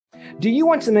Do you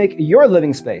want to make your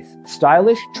living space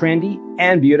stylish, trendy,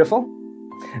 and beautiful?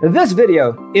 This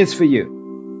video is for you.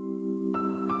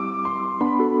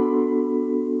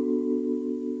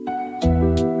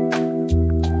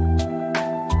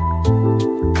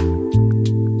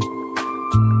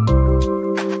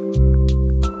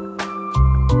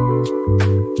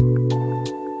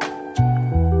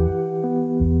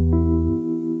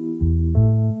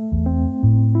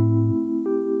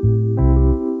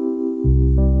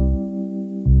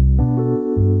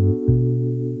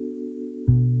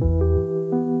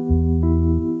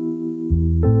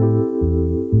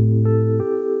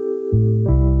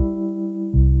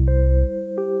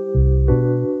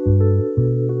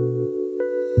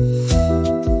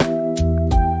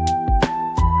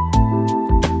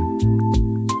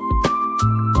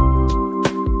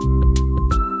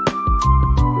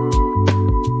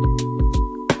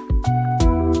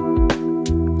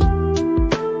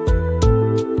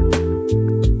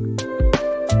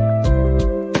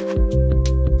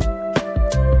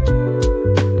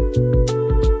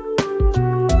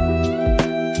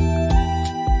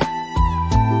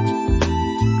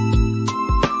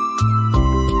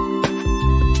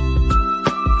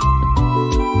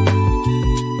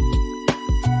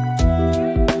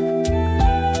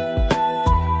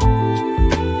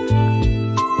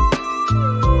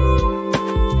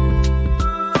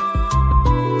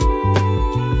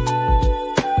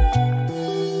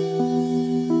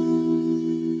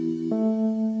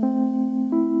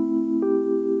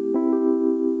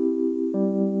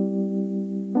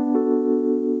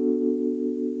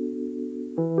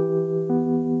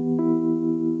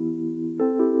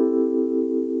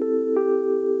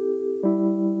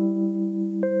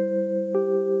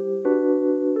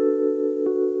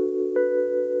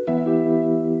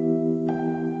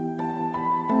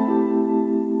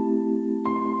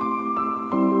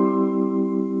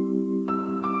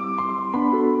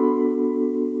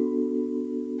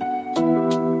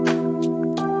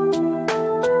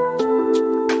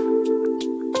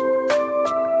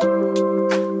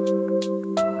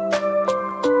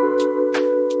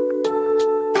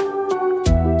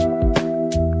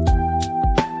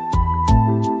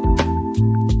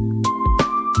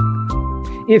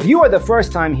 If you are the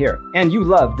first time here and you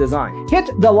love design, hit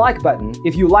the like button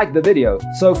if you like the video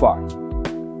so far.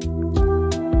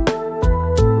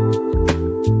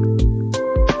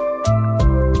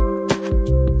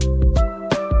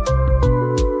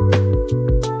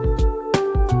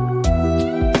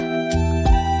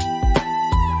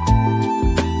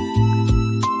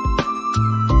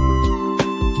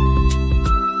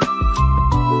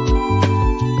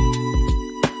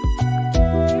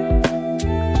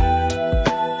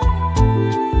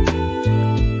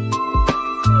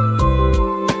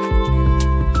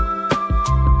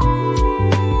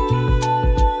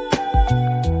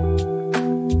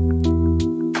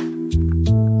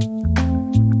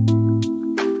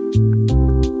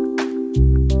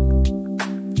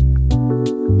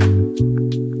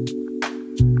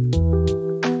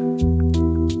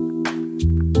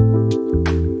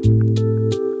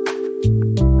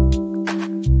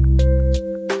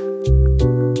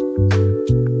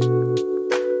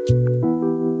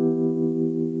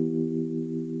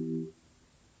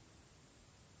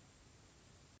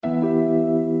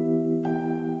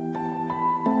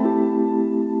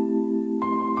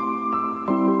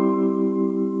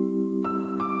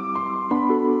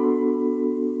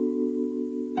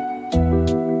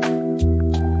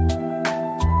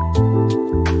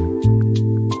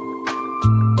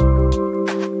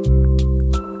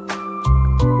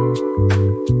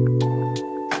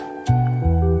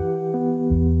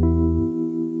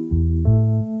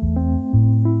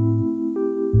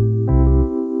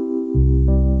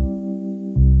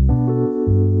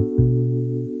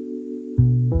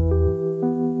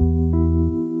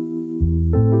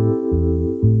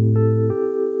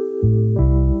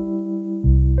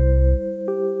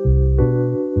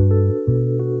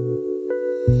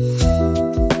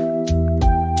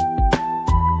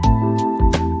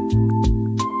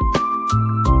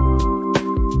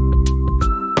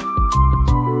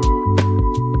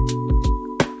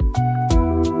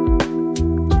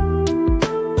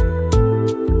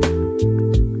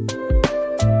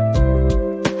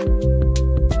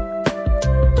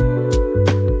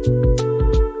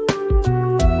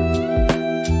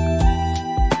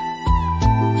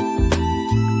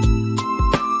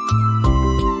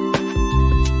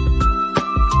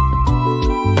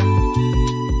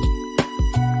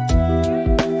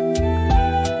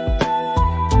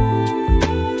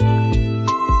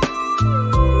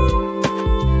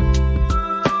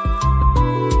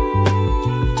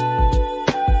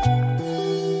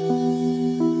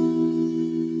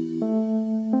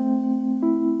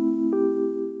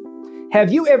 Have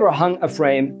you ever hung a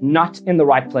frame not in the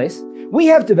right place? We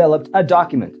have developed a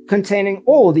document containing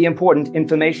all the important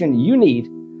information you need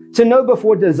to know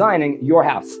before designing your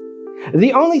house.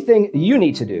 The only thing you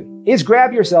need to do is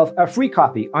grab yourself a free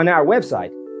copy on our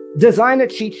website,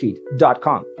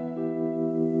 designercheatsheet.com.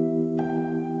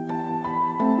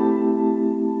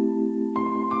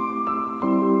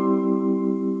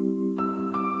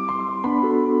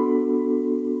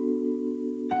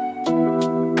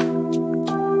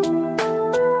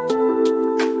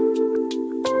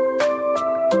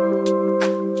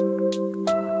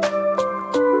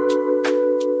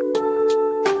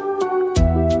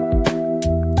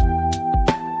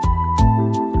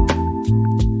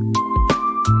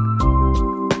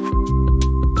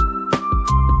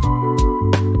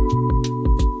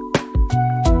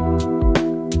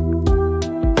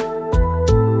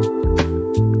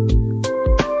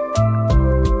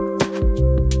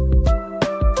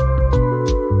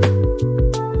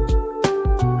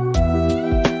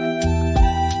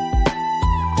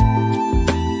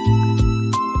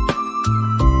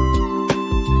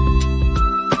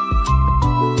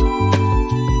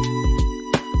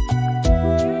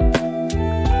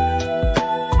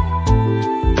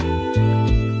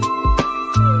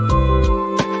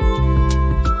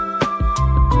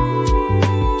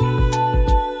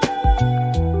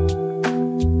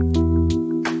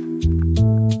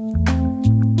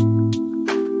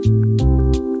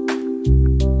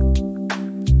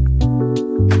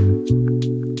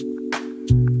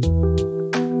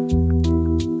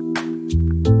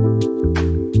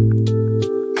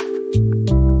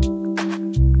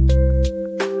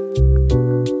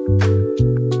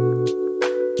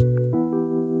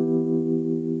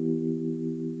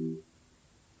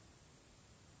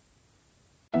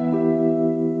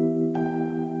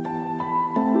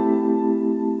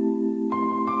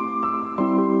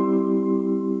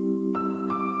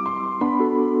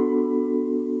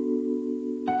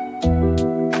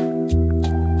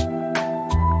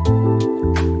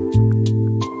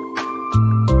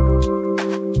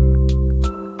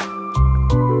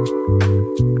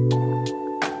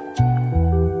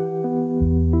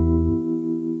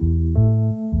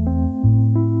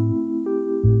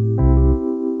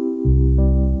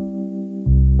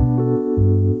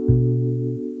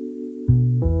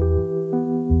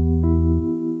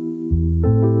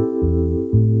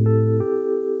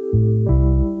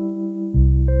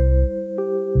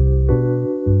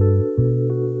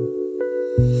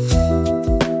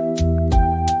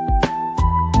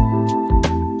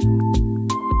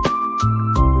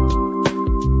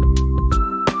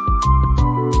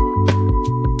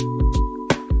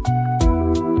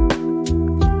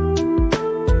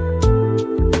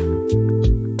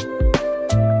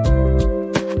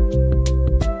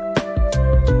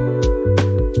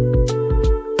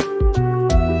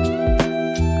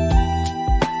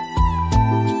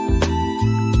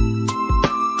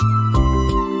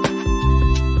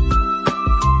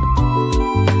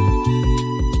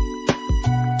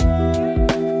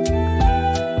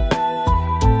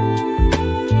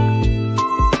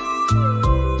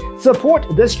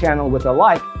 Support this channel with a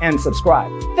like and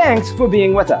subscribe. Thanks for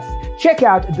being with us. Check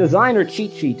out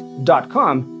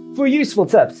designercheatsheet.com for useful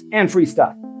tips and free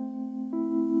stuff.